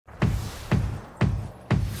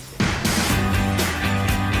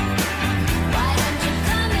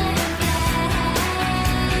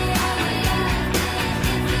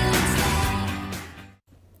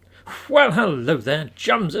Well, hello there,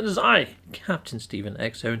 chums, it is I, Captain Stephen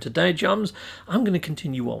XO, and today, chums, I'm going to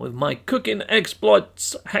continue on with my cooking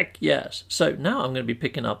exploits, heck yes. So now I'm going to be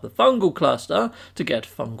picking up the fungal cluster to get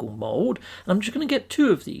fungal mold, and I'm just going to get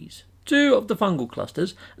two of these, two of the fungal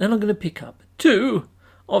clusters, and then I'm going to pick up two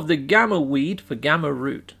of the gamma weed for gamma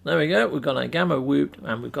root. There we go, we've got a gamma root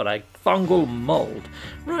and we've got a fungal mold.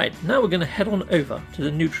 Right, now we're going to head on over to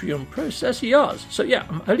the nutrient processors. So yeah,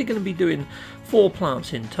 I'm only going to be doing 4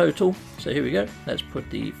 plants in total. So here we go, let's put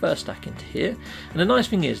the first stack into here. And the nice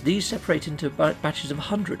thing is, these separate into batches of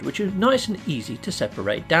 100, which is nice and easy to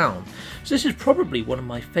separate down. So this is probably one of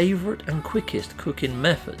my favourite and quickest cooking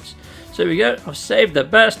methods. So here we go, I've saved the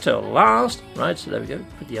best till last. Right, so there we go,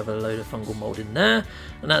 put the other load of fungal mold in there.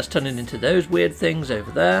 And that's turning into those weird things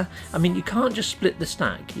over there. I mean, you can't just split the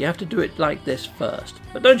stack. You have to do it like this first.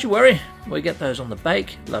 But don't you worry, we'll get those on the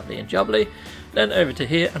bake, lovely and jubbly. Then over to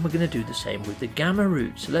here, and we're going to do the same with the gamma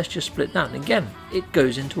root. So let's just split that. And again, it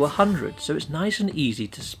goes into 100. So it's nice and easy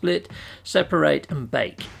to split, separate, and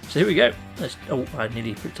bake. So here we go. Let's, oh, I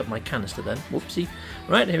nearly picked up my canister then. Whoopsie.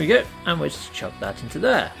 Right, here we go. And we'll just chuck that into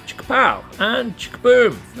there. Chicka-pow. And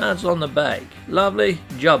chicka-boom. That's on the bake. Lovely,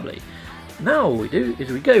 jubbly. Now all we do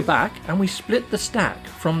is we go back and we split the stack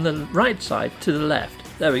from the right side to the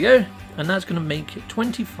left. There we go. And that's going to make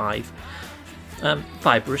 25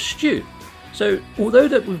 fibrous stew. So although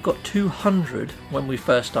that we've got 200 when we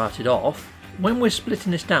first started off, when we're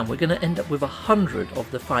splitting this down we're going to end up with 100 of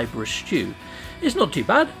the fibrous stew. It's not too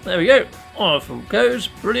bad. There we go. Off it goes.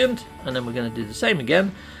 Brilliant. And then we're going to do the same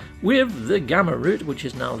again with the gamma root, which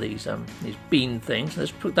is now these bean things. Let's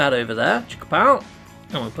put that over there. Chicka-pow.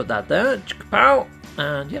 And we'll put that there, chicka-pow,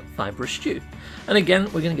 and yep, fibrous stew. And again,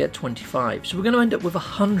 we're going to get 25. So we're going to end up with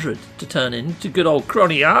 100 to turn into good old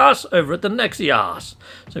crony arse over at the next arse.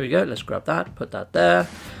 So here we go, let's grab that, put that there,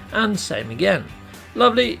 and same again.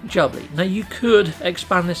 Lovely, jubbly. Now you could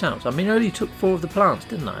expand this out. I mean, I only took 4 of the plants,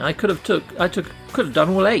 didn't I? I could have done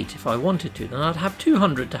all 8 if I wanted to. Then I'd have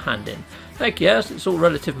 200 to hand in. Heck yes, it's all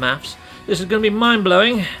relative maths. This is going to be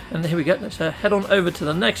mind-blowing, and here we go, let's head on over to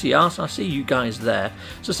the next arse. I'll see you guys there.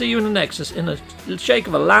 So see you in the next, in a shake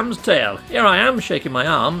of a lamb's tail. Here I am, shaking my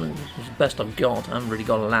arm, it's the best I've got. I haven't really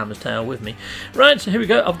got a lamb's tail with me. Right, so here we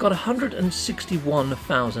go, I've got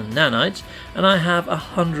 161,000 nanites, and I have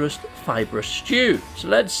 100 fibrous stew. So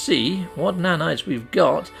let's see what nanites we've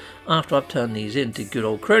got after I've turned these into good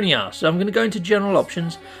old crony arse. So I'm going to go into general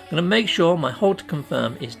options. I'm going to make sure my hold to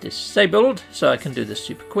confirm is disabled so I can do this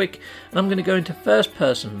super quick, and I'm going to go into first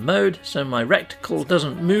person mode so my reticle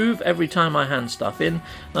doesn't move every time I hand stuff in, and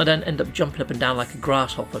I don't end up jumping up and down like a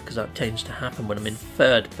grasshopper, because that tends to happen when I'm in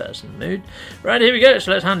third person mode. Right, here we go,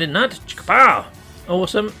 so let's hand in that. Chicka-pow!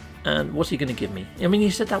 Awesome. And what's he going to give me? I mean,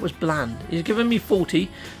 he said that was bland. He's giving me 40.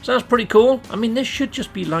 Sounds pretty cool. I mean, this should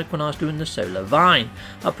just be like when I was doing the solar vine.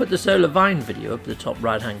 I'll put the solar vine video up at the top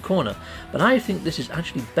right hand corner. But I think this is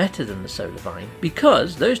actually better than the solar vine,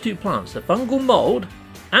 because those two plants, the fungal mold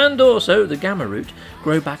and also the gamma root,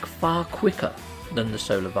 grow back far quicker than the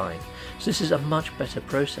solar vine. So this is a much better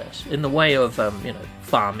process in the way of, you know,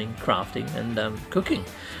 farming, crafting, and cooking.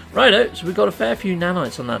 Righto, so we've got a fair few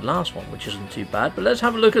nanites on that last one, which isn't too bad. But let's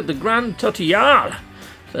have a look at the grand total. So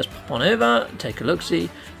let's pop on over, take a look-see.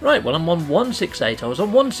 Right, well, I'm on 168. I was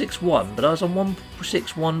on 161, but I was on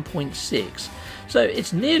 161.6. So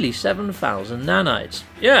it's nearly 7,000 nanites.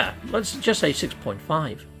 Yeah, let's just say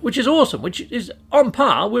 6.5, which is awesome, which is on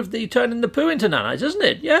par with the turning the poo into nanites, isn't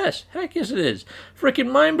it? Yes, heck yes it is.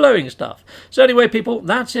 Freaking mind-blowing stuff. So anyway, people,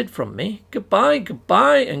 that's it from me. Goodbye,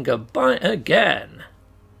 goodbye, and goodbye again.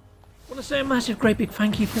 I want to say a massive great big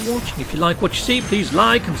thank you for watching. If you like what you see, please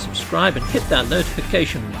like and subscribe and hit that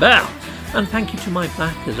notification bell. And thank you to my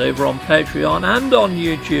backers over on Patreon and on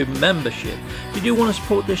YouTube membership. If you do want to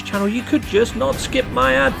support this channel, you could just not skip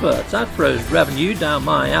my adverts. That throws revenue down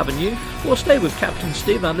my avenue. Or stay with Captain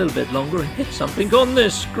Steve a little bit longer and hit something on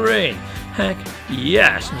this screen. Heck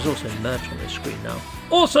yes, and there's also merch on this screen now.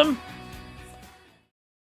 Awesome!